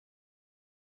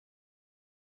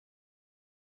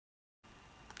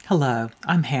Hello,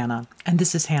 I'm Hannah, and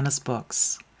this is Hannah's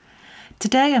Books.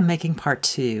 Today I'm making part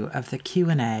 2 of the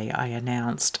Q&A I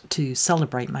announced to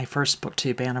celebrate my first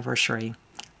Booktube anniversary.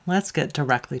 Let's get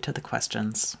directly to the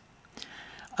questions.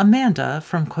 Amanda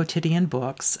from Quotidian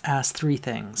Books asked 3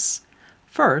 things.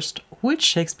 First, which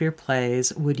Shakespeare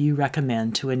plays would you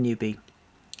recommend to a newbie?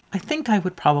 I think I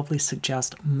would probably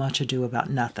suggest Much Ado About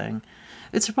Nothing.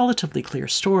 It's a relatively clear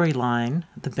storyline.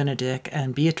 The Benedick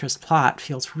and Beatrice plot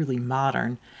feels really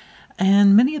modern,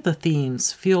 and many of the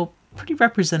themes feel pretty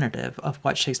representative of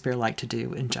what Shakespeare liked to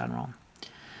do in general.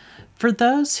 For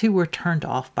those who were turned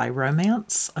off by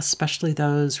romance, especially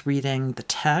those reading the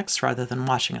text rather than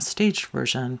watching a staged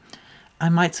version, I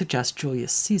might suggest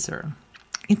Julius Caesar.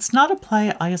 It's not a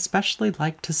play I especially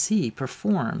like to see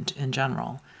performed in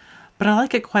general, but I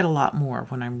like it quite a lot more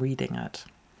when I'm reading it.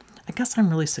 I guess I'm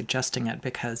really suggesting it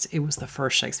because it was the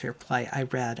first Shakespeare play I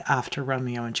read after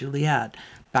Romeo and Juliet,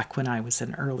 back when I was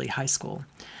in early high school,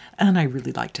 and I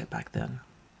really liked it back then.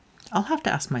 I'll have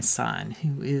to ask my son,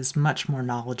 who is much more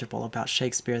knowledgeable about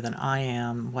Shakespeare than I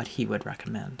am, what he would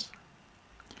recommend.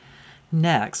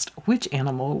 Next, which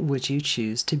animal would you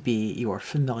choose to be your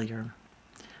familiar?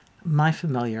 My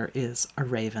familiar is a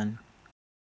raven.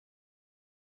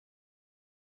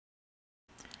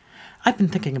 I've been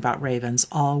thinking about ravens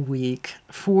all week.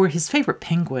 For his favorite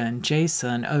penguin,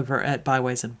 Jason, over at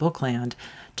Byways in Bookland,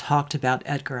 talked about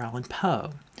Edgar Allan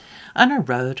Poe. And I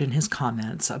wrote in his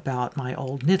comments about my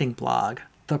old knitting blog,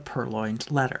 The Purloined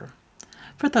Letter.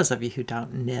 For those of you who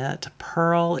don't knit,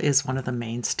 purl is one of the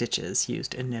main stitches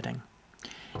used in knitting.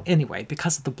 Anyway,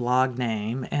 because of the blog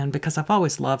name, and because I've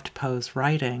always loved Poe's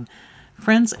writing,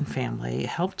 friends and family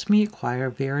helped me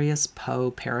acquire various Poe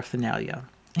paraphernalia,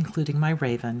 including my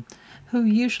raven, who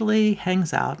usually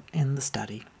hangs out in the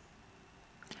study.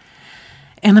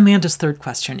 And Amanda's third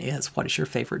question is, what is your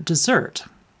favorite dessert?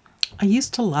 I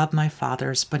used to love my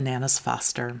father's bananas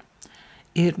foster.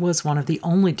 It was one of the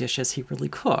only dishes he really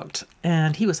cooked,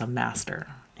 and he was a master.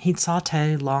 He'd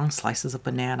saute long slices of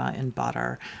banana in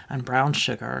butter and brown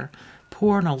sugar,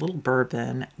 pour in a little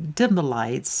bourbon, dim the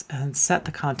lights, and set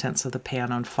the contents of the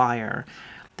pan on fire,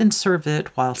 then serve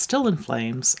it while still in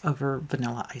flames over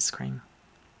vanilla ice cream.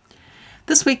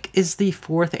 This week is the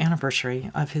 4th anniversary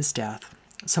of his death,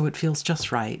 so it feels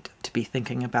just right to be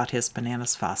thinking about his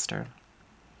bananas foster.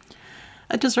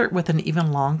 A dessert with an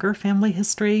even longer family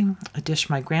history, a dish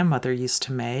my grandmother used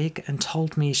to make and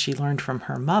told me she learned from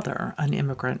her mother, an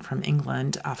immigrant from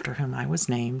England after whom I was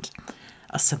named,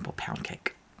 a simple pound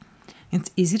cake.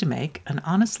 It's easy to make, and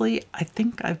honestly, I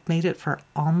think I've made it for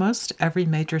almost every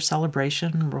major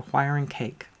celebration requiring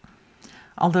cake.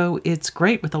 Although it's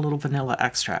great with a little vanilla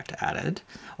extract added,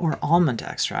 or almond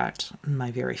extract, my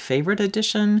very favorite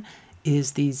addition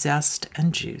is the zest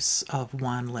and juice of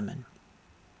 1 lemon.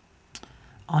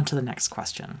 On to the next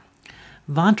question.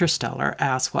 Von Stersteller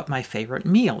asks what my favorite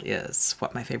meal is,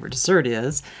 what my favorite dessert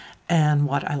is, and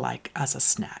what I like as a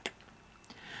snack.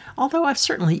 Although I've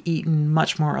certainly eaten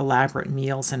much more elaborate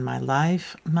meals in my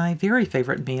life, my very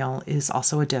favorite meal is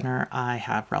also a dinner I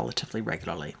have relatively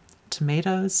regularly.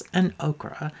 Tomatoes and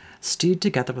okra stewed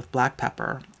together with black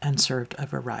pepper and served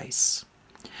over rice.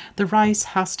 The rice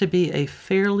has to be a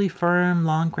fairly firm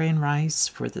long grain rice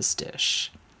for this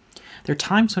dish. There are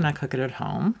times when I cook it at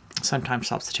home, sometimes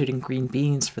substituting green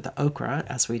beans for the okra,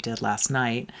 as we did last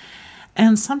night,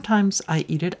 and sometimes I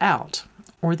eat it out,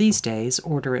 or these days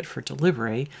order it for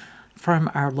delivery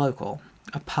from our local,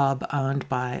 a pub owned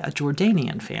by a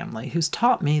Jordanian family who's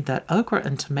taught me that okra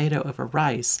and tomato over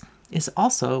rice is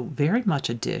also very much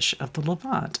a dish of the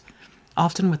Levant,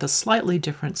 often with a slightly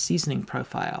different seasoning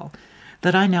profile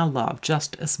that I now love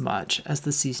just as much as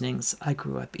the seasonings I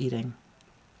grew up eating.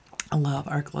 I love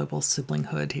our global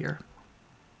siblinghood here.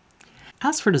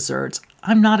 As for desserts,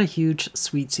 I'm not a huge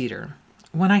sweets eater.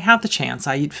 When I have the chance,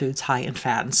 I eat foods high in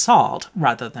fat and salt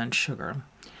rather than sugar.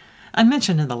 I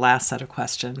mentioned in the last set of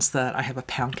questions that I have a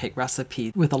pound cake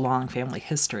recipe with a long family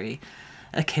history,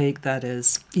 a cake that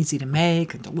is easy to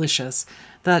make and delicious.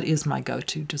 That is my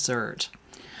go-to dessert.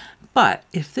 But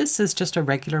if this is just a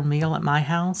regular meal at my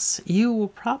house, you will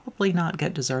probably not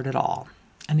get dessert at all.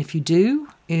 And if you do,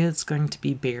 it's going to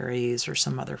be berries or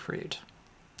some other fruit.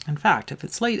 In fact, if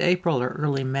it's late April or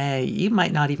early May, you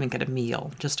might not even get a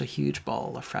meal, just a huge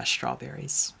bowl of fresh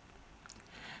strawberries.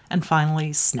 And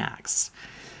finally, snacks.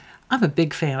 I'm a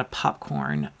big fan of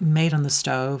popcorn, made on the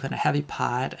stove in a heavy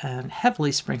pot and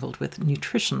heavily sprinkled with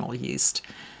nutritional yeast,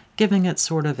 giving it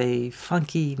sort of a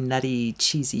funky, nutty,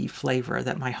 cheesy flavor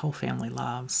that my whole family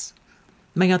loves.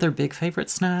 My other big favorite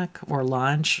snack or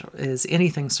lunch is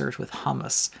anything served with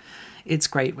hummus. It's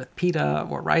great with pita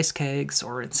or rice cakes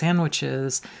or in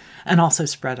sandwiches, and also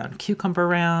spread on cucumber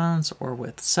rounds or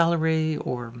with celery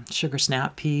or sugar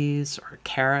snap peas or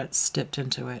carrots dipped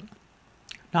into it.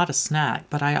 Not a snack,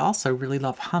 but I also really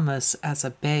love hummus as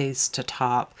a base to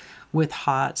top with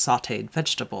hot sautéed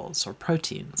vegetables or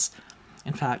proteins.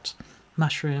 In fact,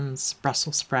 mushrooms,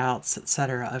 Brussels sprouts,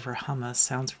 etc. over hummus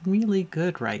sounds really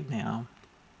good right now.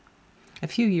 A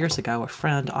few years ago, a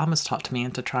friend almost talked me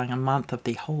into trying a month of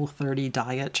the Whole30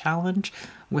 diet challenge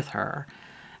with her.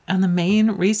 And the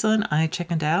main reason I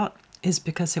chickened out is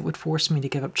because it would force me to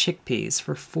give up chickpeas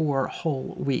for 4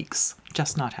 whole weeks.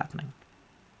 Just not happening.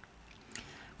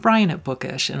 Brian at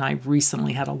Bookish and I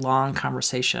recently had a long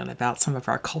conversation about some of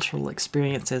our cultural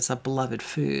experiences of beloved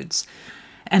foods.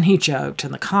 And he joked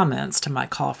in the comments to my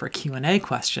call for Q&A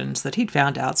questions that he'd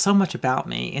found out so much about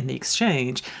me in the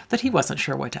exchange that he wasn't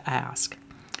sure what to ask.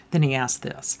 Then he asked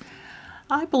this: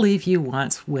 I believe you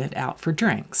once went out for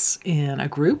drinks in a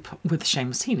group with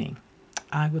Seamus Heaney.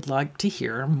 I would like to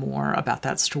hear more about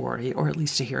that story, or at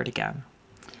least to hear it again.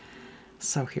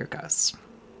 So here goes.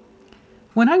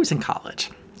 When I was in college,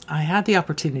 I had the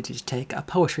opportunity to take a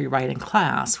poetry writing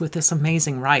class with this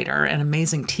amazing writer and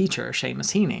amazing teacher,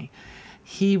 Seamus Heaney.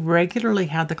 He regularly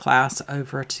had the class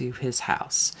over to his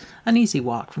house, an easy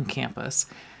walk from campus,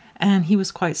 and he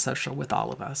was quite social with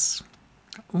all of us.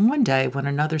 One day, when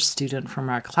another student from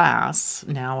our class,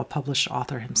 now a published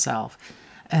author himself,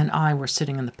 and I were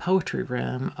sitting in the poetry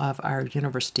room of our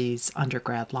university's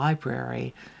undergrad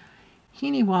library,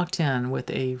 Heaney walked in with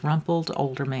a rumpled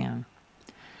older man.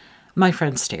 My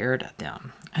friend stared at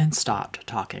them and stopped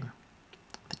talking.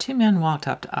 The 2 men walked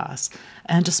up to us,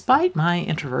 and despite my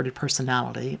introverted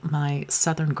personality, my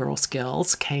Southern girl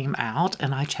skills came out,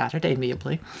 and I chatted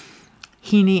amiably.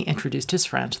 Heaney introduced his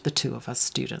friend to the 2 of us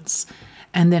students,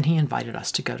 and then he invited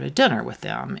us to go to dinner with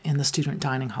them in the student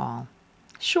dining hall.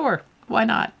 Sure, why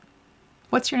not?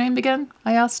 What's your name again?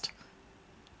 I asked.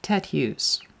 Ted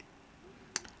Hughes.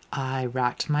 I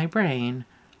racked my brain.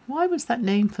 Why was that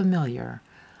name familiar?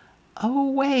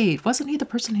 Oh, wait, wasn't he the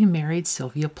person who married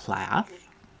Sylvia Plath?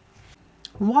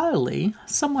 Wiley,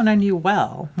 someone I knew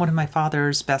well, one of my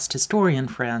father's best historian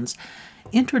friends,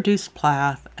 introduced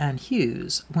Plath and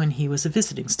Hughes when he was a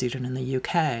visiting student in the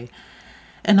UK,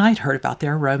 and I'd heard about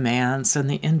their romance and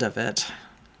the end of it.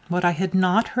 What I had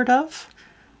not heard of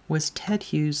was Ted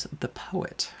Hughes the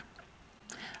poet.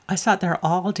 I sat there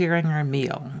all during our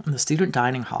meal in the student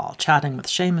dining hall, chatting with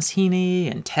Seamus Heaney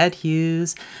and Ted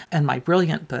Hughes and my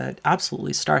brilliant but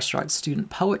absolutely starstruck student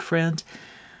poet friend,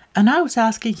 and I was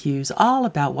asking Hughes all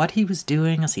about what he was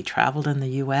doing as he traveled in the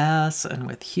U.S., and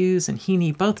with Hughes and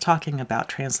Heaney both talking about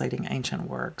translating ancient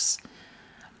works.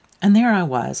 And there I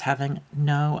was, having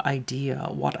no idea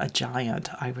what a giant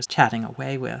I was chatting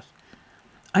away with.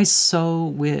 I so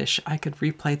wish I could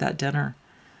replay that dinner.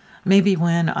 Maybe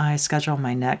when I schedule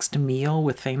my next meal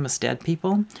with famous dead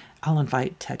people, I'll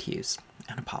invite Ted Hughes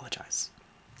and apologize.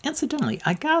 Incidentally,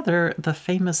 I gather the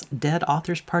famous dead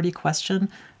authors party question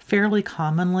fairly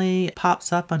commonly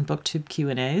pops up on Booktube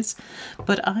Q&As,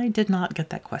 but I did not get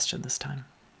that question this time.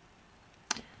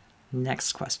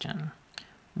 Next question.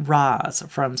 Roz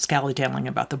from Scallydangling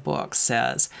About the Book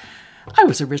says, I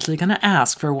was originally going to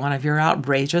ask for one of your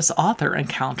outrageous author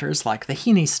encounters like the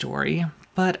Heaney story,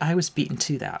 but I was beaten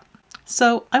to that.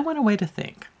 So I went away to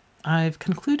think. I've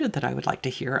concluded that I would like to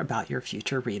hear about your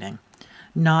future reading.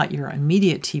 Not your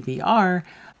immediate TBR,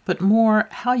 but more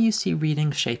how you see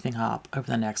reading shaping up over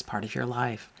the next part of your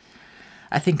life.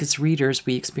 I think as readers,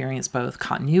 we experience both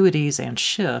continuities and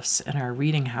shifts in our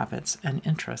reading habits and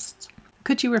interests.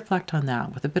 Could you reflect on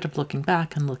that with a bit of looking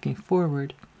back and looking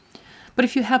forward? But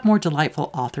if you have more delightful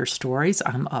author stories,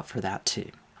 I'm up for that too.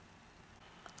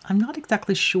 I'm not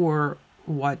exactly sure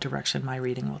what direction my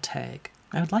reading will take.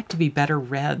 I would like to be better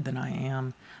read than I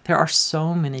am. There are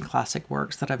so many classic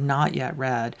works that I've not yet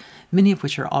read, many of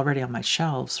which are already on my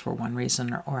shelves for one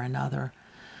reason or another.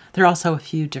 There are also a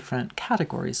few different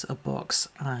categories of books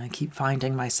I keep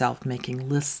finding myself making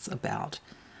lists about,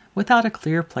 without a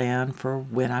clear plan for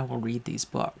when I will read these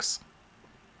books.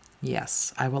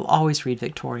 Yes, I will always read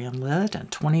Victorian lit and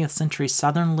 20th century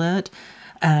Southern lit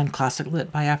and classic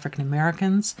lit by African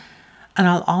Americans, and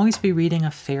I'll always be reading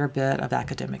a fair bit of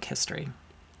academic history.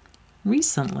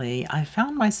 Recently, I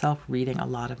found myself reading a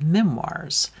lot of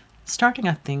memoirs, starting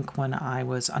I think when I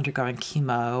was undergoing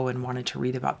chemo and wanted to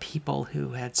read about people who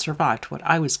had survived what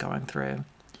I was going through,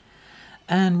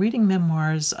 and reading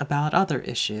memoirs about other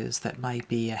issues that might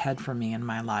be ahead for me in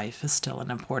my life is still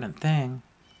an important thing.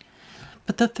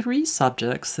 But the 3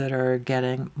 subjects that are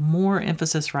getting more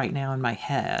emphasis right now in my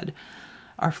head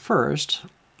are, first,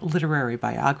 literary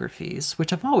biographies,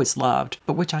 which I've always loved,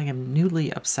 but which I am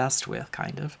newly obsessed with,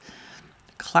 kind of.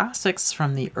 Classics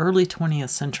from the early 20th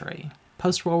century,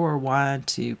 post-World War I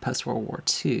to post-World War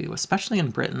II, especially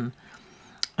in Britain.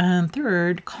 And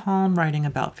third, calm writing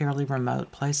about fairly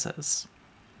remote places.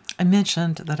 I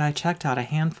mentioned that I checked out a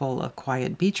handful of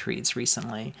quiet beach reads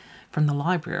recently from the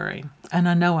library, and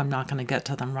I know I'm not going to get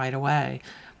to them right away,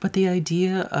 but the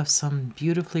idea of some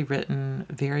beautifully written,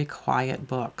 very quiet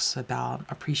books about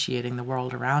appreciating the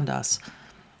world around us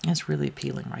is really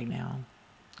appealing right now.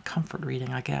 Comfort reading,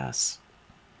 I guess.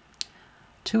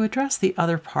 To address the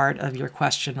other part of your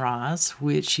question, Roz,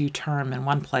 which you term in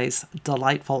one place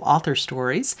delightful author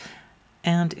stories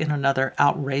and in another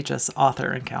outrageous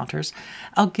author encounters,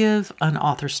 I'll give an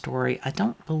author story I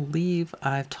don't believe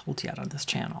I've told yet on this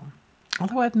channel,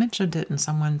 although I've mentioned it in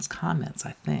someone's comments,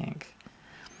 I think.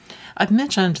 I've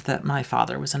mentioned that my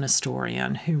father was an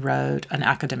historian who wrote an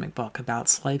academic book about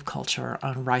slave culture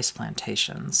on rice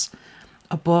plantations,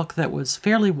 a book that was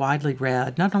fairly widely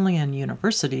read not only in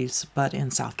universities but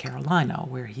in South Carolina,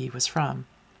 where he was from.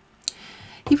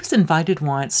 He was invited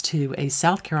once to a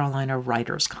South Carolina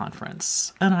writers'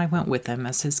 conference, and I went with him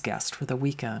as his guest for the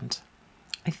weekend.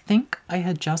 I think I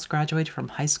had just graduated from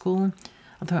high school,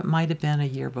 although it might have been a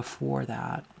year before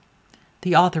that.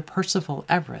 The author Percival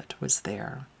Everett was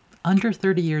there, under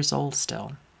 30 years old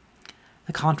still.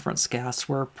 The conference guests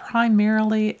were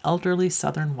primarily elderly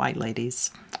Southern white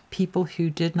ladies, people who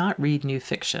did not read new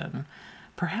fiction,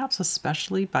 perhaps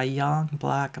especially by young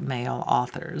black male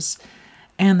authors,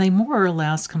 and they more or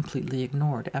less completely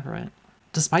ignored Everett,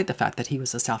 despite the fact that he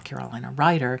was a South Carolina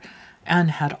writer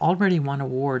and had already won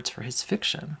awards for his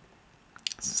fiction.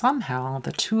 Somehow,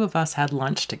 the two of us had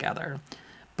lunch together,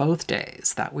 both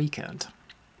days that weekend.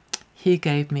 He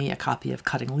gave me a copy of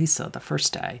Cutting Lisa the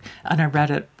first day, and I read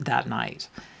it that night.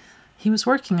 He was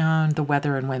working on The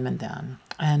Weather and Women then,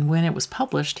 and when it was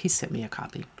published, he sent me a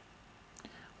copy.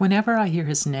 Whenever I hear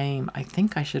his name, I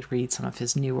think I should read some of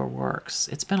his newer works.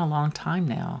 It's been a long time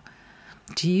now.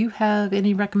 Do you have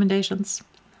any recommendations?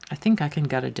 I think I can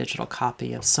get a digital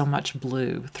copy of So Much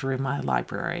Blue through my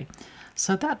library,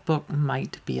 so that book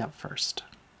might be up first.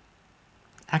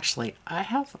 Actually, I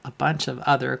have a bunch of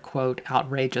other, quote,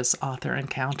 outrageous author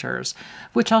encounters,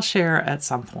 which I'll share at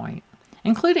some point,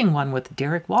 including one with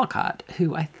Derek Walcott,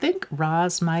 who I think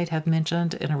Roz might have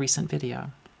mentioned in a recent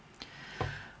video.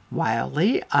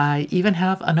 Wildly, I even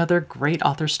have another great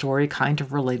author story kind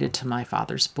of related to my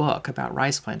father's book about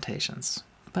rice plantations,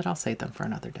 but I'll save them for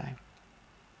another day.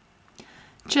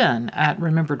 Jen at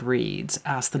Remembered Reads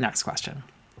asked the next question.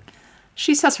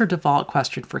 She says her default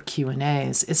question for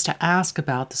Q&As is to ask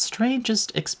about the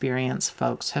strangest experience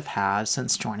folks have had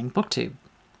since joining Booktube.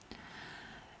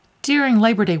 During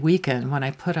Labor Day weekend, when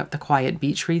I put up the Quiet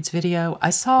Beach Reads video, I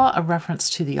saw a reference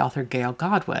to the author Gail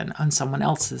Godwin on someone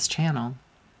else's channel.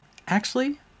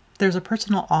 Actually, there's a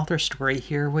personal author story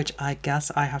here which I guess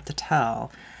I have to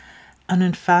tell. And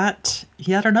in fact,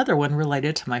 yet another one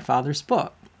related to my father's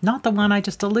book. Not the one I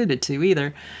just alluded to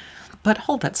either. But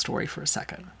hold that story for a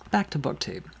second. Back to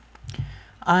Booktube.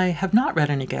 I have not read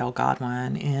any Gail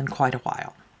Godwin in quite a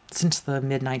while, since the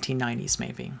mid-1990s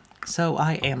maybe, so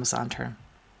I Amazoned her.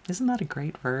 Isn't that a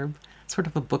great verb? Sort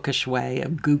of a bookish way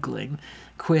of Googling,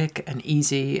 quick and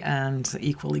easy and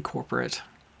equally corporate.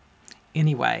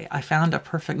 Anyway, I found a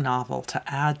perfect novel to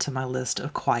add to my list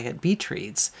of quiet beach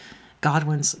reads.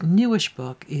 Godwin's newish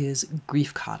book is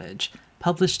Grief Cottage,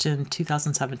 published in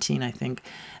 2017, I think,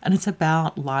 and it's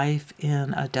about life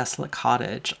in a desolate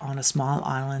cottage on a small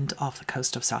island off the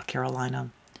coast of South Carolina.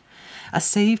 I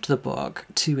saved the book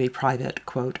to a private,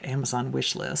 quote, Amazon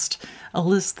wish list, a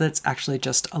list that's actually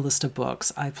just a list of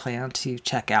books I plan to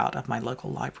check out of my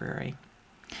local library.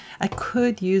 I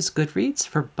could use Goodreads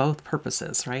for both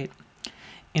purposes, right?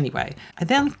 Anyway, I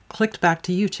then clicked back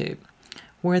to YouTube,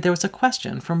 where there was a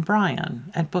question from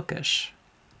Brian at Bookish.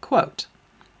 Quote,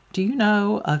 do you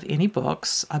know of any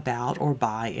books about or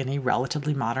by any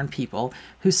relatively modern people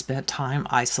who spent time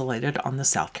isolated on the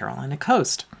South Carolina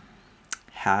coast?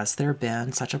 Has there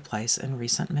been such a place in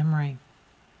recent memory?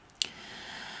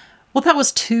 Well, that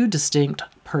was two distinct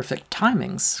perfect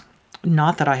timings.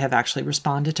 Not that I have actually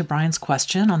responded to Brian's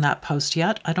question on that post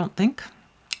yet, I don't think.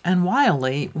 And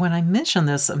wildly, when I mentioned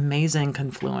this amazing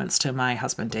confluence to my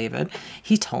husband David,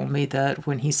 he told me that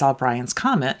when he saw Brian's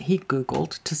comment, he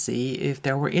Googled to see if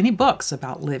there were any books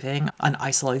about living an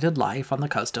isolated life on the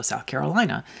coast of South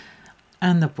Carolina.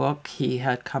 And the book he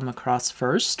had come across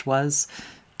first was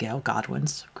Gail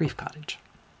Godwin's Grief Cottage.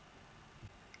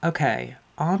 Okay,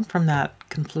 on from that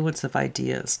confluence of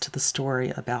ideas to the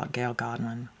story about Gail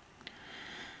Godwin.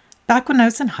 Back when I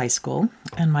was in high school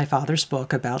and my father's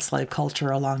book about slave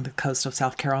culture along the coast of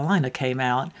South Carolina came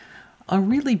out, a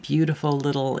really beautiful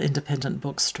little independent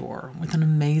bookstore with an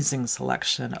amazing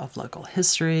selection of local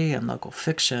history and local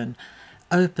fiction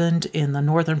opened in the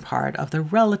northern part of the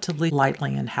relatively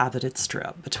lightly inhabited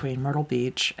strip between Myrtle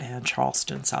Beach and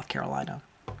Charleston, South Carolina.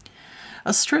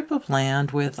 A strip of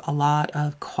land with a lot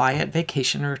of quiet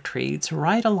vacation retreats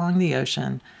right along the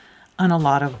ocean and a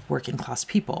lot of working-class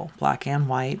people, black and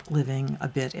white, living a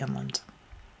bit inland.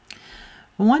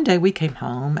 One day we came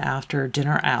home after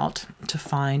dinner out to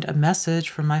find a message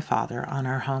from my father on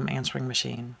our home answering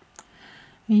machine.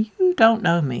 You don't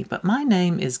know me, but my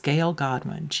name is Gail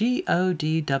Godwin,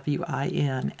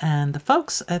 Godwin, and the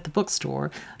folks at the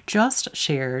bookstore just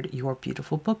shared your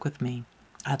beautiful book with me.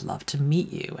 I'd love to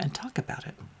meet you and talk about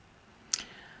it.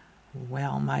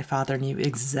 Well, my father knew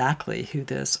exactly who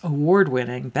this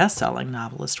award-winning, best-selling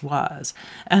novelist was,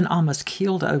 and almost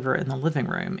keeled over in the living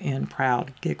room in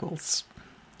proud giggles.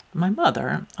 My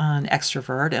mother, an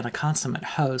extrovert and a consummate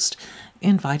host,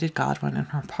 invited Godwin and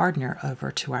her partner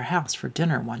over to our house for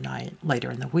dinner one night later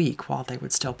in the week while they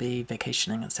would still be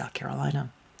vacationing in South Carolina.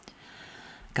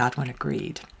 Godwin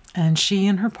agreed, and she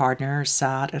and her partner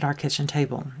sat at our kitchen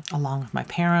table, along with my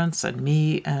parents and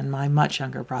me and my much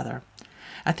younger brother.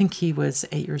 I think he was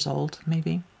 8 years old,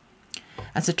 maybe.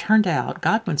 As it turned out,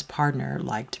 Godwin's partner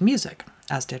liked music,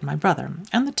 as did my brother,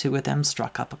 and the two of them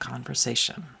struck up a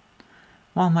conversation.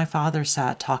 While my father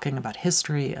sat talking about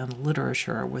history and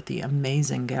literature with the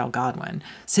amazing Gail Godwin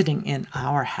sitting in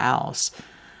our house,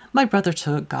 my brother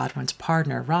took Godwin's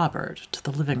partner, Robert, to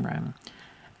the living room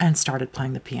and started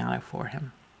playing the piano for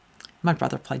him. My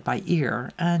brother played by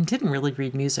ear and didn't really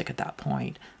read music at that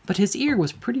point, but his ear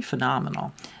was pretty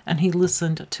phenomenal, and he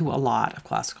listened to a lot of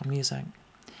classical music.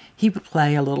 He would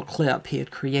play a little clip he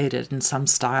had created in some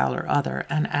style or other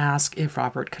and ask if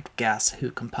Robert could guess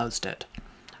who composed it.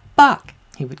 Bach,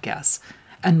 he would guess,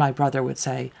 and my brother would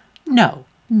say, no,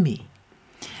 me.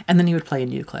 And then he would play a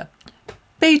new clip.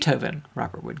 Beethoven,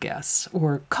 Robert would guess,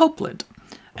 or Copland.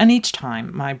 And each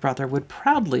time my brother would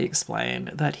proudly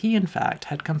explain that he in fact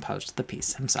had composed the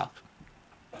piece himself.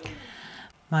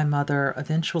 My mother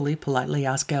eventually politely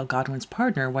asked Gail Godwin's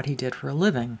partner what he did for a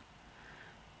living.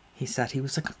 He said he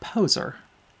was a composer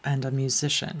and a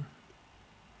musician.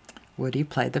 Would he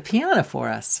play the piano for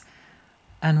us?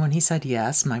 And when he said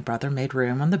yes, my brother made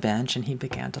room on the bench and he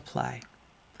began to play.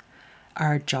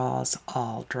 Our jaws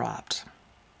all dropped.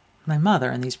 My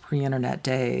mother, in these pre-internet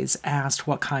days, asked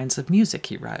what kinds of music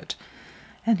he wrote,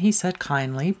 and he said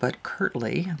kindly but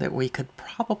curtly that we could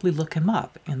probably look him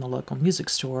up in the local music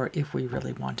store if we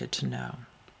really wanted to know.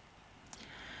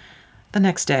 The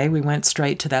next day, we went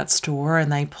straight to that store,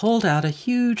 and they pulled out a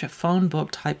huge phone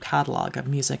book-type catalog of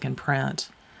music in print.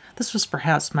 This was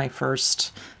perhaps my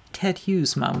first Ted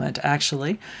Hughes moment,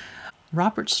 actually.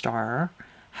 Robert Starr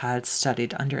had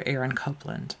studied under Aaron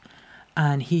Copland,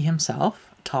 and he himself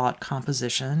taught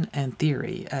composition and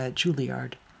theory at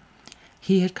Juilliard.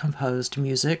 He had composed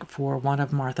music for one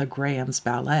of Martha Graham's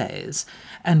ballets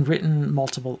and written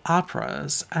multiple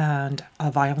operas and a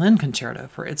violin concerto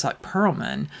for Itzhak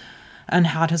Perlman, and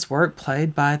had his work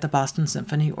played by the Boston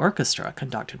Symphony Orchestra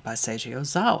conducted by Seiji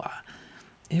Ozawa.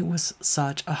 It was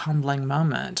such a humbling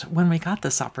moment when we got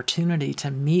this opportunity to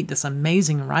meet this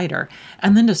amazing writer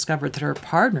and then discovered that her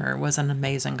partner was an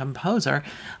amazing composer.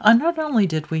 And not only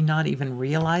did we not even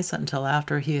realize it until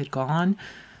after he had gone,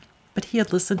 but he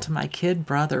had listened to my kid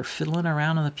brother fiddling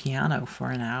around on the piano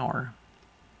for an hour.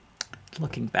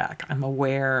 Looking back, I'm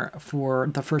aware for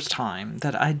the first time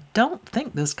that I don't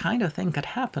think this kind of thing could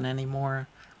happen anymore.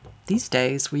 These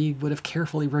days, we would have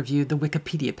carefully reviewed the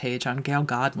Wikipedia page on Gail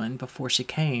Godwin before she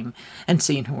came and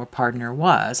seen who her partner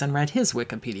was and read his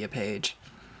Wikipedia page.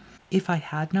 If I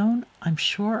had known, I'm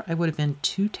sure I would have been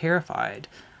too terrified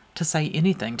to say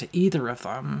anything to either of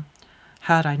them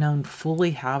had I known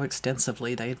fully how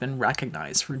extensively they had been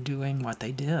recognized for doing what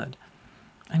they did.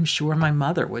 I'm sure my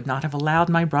mother would not have allowed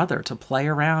my brother to play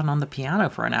around on the piano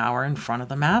for an hour in front of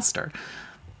the master.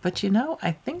 But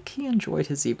I think he enjoyed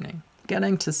his evening,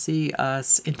 getting to see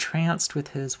us entranced with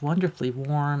his wonderfully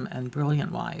warm and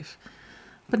brilliant wife,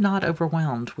 but not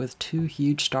overwhelmed with two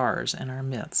huge stars in our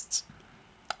midst.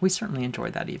 We certainly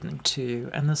enjoyed that evening too,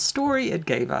 and the story it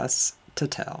gave us to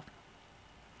tell.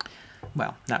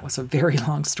 Well, that was a very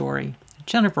long story.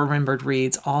 Jennifer Remembered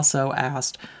Reads also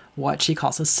asked what she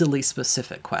calls a silly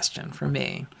specific question for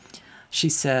me. She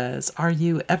says, are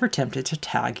you ever tempted to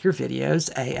tag your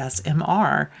videos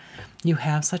ASMR? You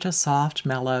have such a soft,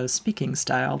 mellow speaking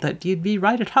style that you'd be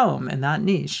right at home in that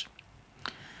niche.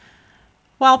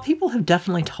 While people have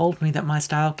definitely told me that my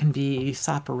style can be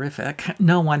soporific,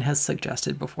 no one has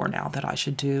suggested before now that I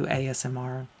should do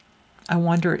ASMR. I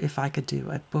wonder if I could do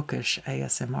a bookish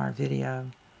ASMR video.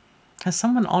 Has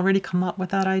someone already come up with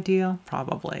that idea?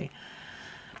 Probably.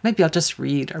 Maybe I'll just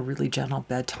read a really gentle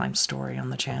bedtime story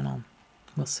on the channel.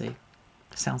 We'll see.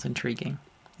 Sounds intriguing.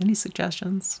 Any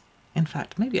suggestions? In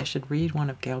fact, maybe I should read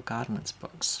one of Gail Godwin's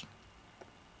books.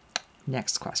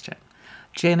 Next question.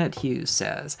 Janet Hughes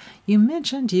says, you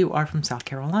mentioned you are from South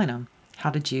Carolina. How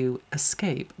did you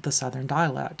escape the Southern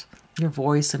dialect? Your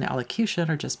voice and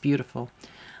elocution are just beautiful.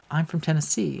 I'm from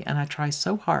Tennessee, and I try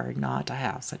so hard not to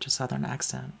have such a Southern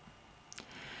accent.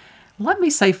 Let me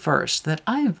say first that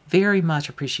I very much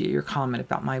appreciate your comment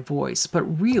about my voice, but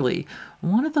really,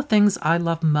 one of the things I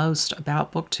love most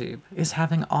about Booktube is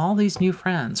having all these new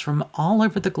friends from all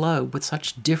over the globe with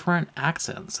such different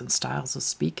accents and styles of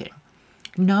speaking.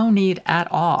 No need at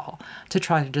all to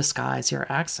try to disguise your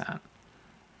accent.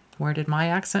 Where did my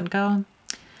accent go?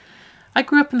 I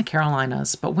grew up in the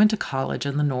Carolinas, but went to college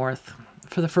in the North.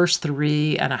 For the first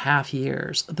 3.5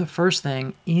 years, the first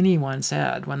thing anyone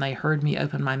said when they heard me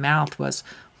open my mouth was,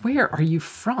 "Where are you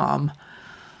from?"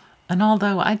 And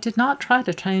although I did not try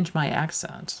to change my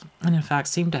accent, and in fact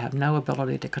seem to have no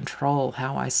ability to control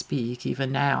how I speak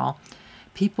even now,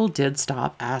 people did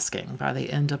stop asking by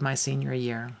the end of my senior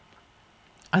year.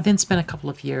 I then spent a couple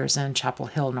of years in Chapel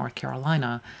Hill, North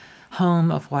Carolina, home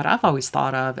of what I've always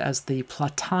thought of as the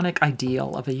platonic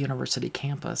ideal of a university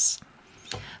campus.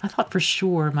 I thought for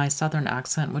sure my Southern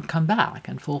accent would come back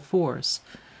in full force,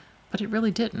 but it really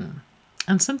didn't.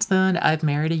 And since then, I've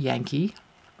married a Yankee,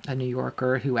 a New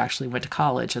Yorker who actually went to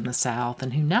college in the South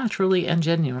and who naturally and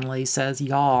genuinely says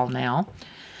y'all now.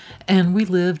 And we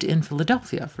lived in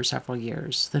Philadelphia for several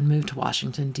years, then moved to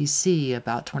Washington, D.C.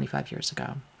 about 25 years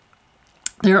ago.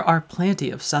 There are plenty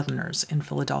of Southerners in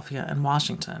Philadelphia and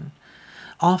Washington,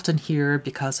 often here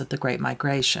because of the Great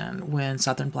Migration, when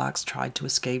Southern blacks tried to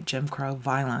escape Jim Crow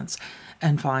violence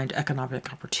and find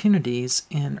economic opportunities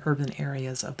in urban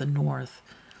areas of the North.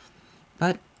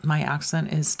 But my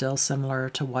accent is still similar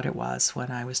to what it was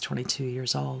when I was 22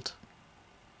 years old.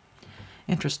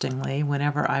 Interestingly,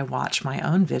 whenever I watch my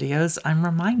own videos, I'm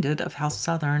reminded of how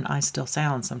Southern I still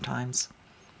sound sometimes.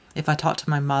 If I talk to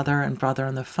my mother and brother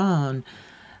on the phone,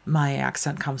 my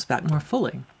accent comes back more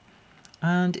fully.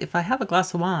 And if I have a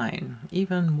glass of wine,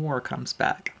 even more comes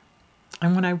back.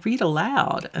 And when I read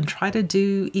aloud and try to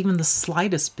do even the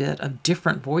slightest bit of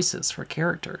different voices for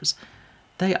characters,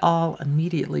 they all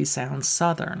immediately sound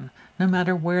Southern, no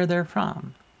matter where they're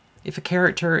from. If a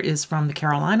character is from the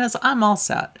Carolinas, I'm all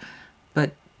set.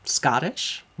 But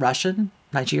Scottish, Russian,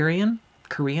 Nigerian,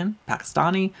 Korean,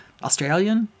 Pakistani,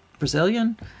 Australian,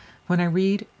 Brazilian, when I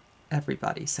read,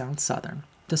 everybody sounds Southern,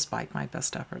 despite my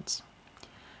best efforts.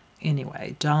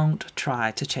 Anyway, don't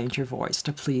try to change your voice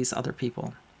to please other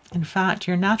people. In fact,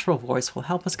 your natural voice will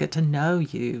help us get to know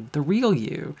you, the real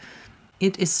you.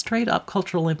 It is straight up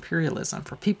cultural imperialism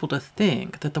for people to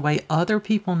think that the way other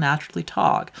people naturally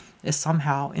talk is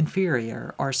somehow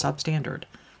inferior or substandard.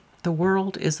 The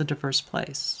world is a diverse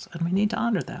place, and we need to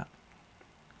honor that.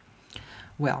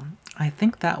 Well, I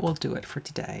think that will do it for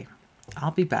today.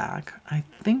 I'll be back, I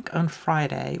think on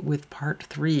Friday, with part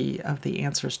 3 of the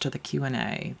answers to the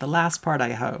Q&A. The last part,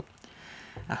 I hope.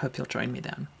 I hope you'll join me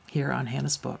then, here on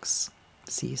Hannah's Books.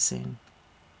 See you soon.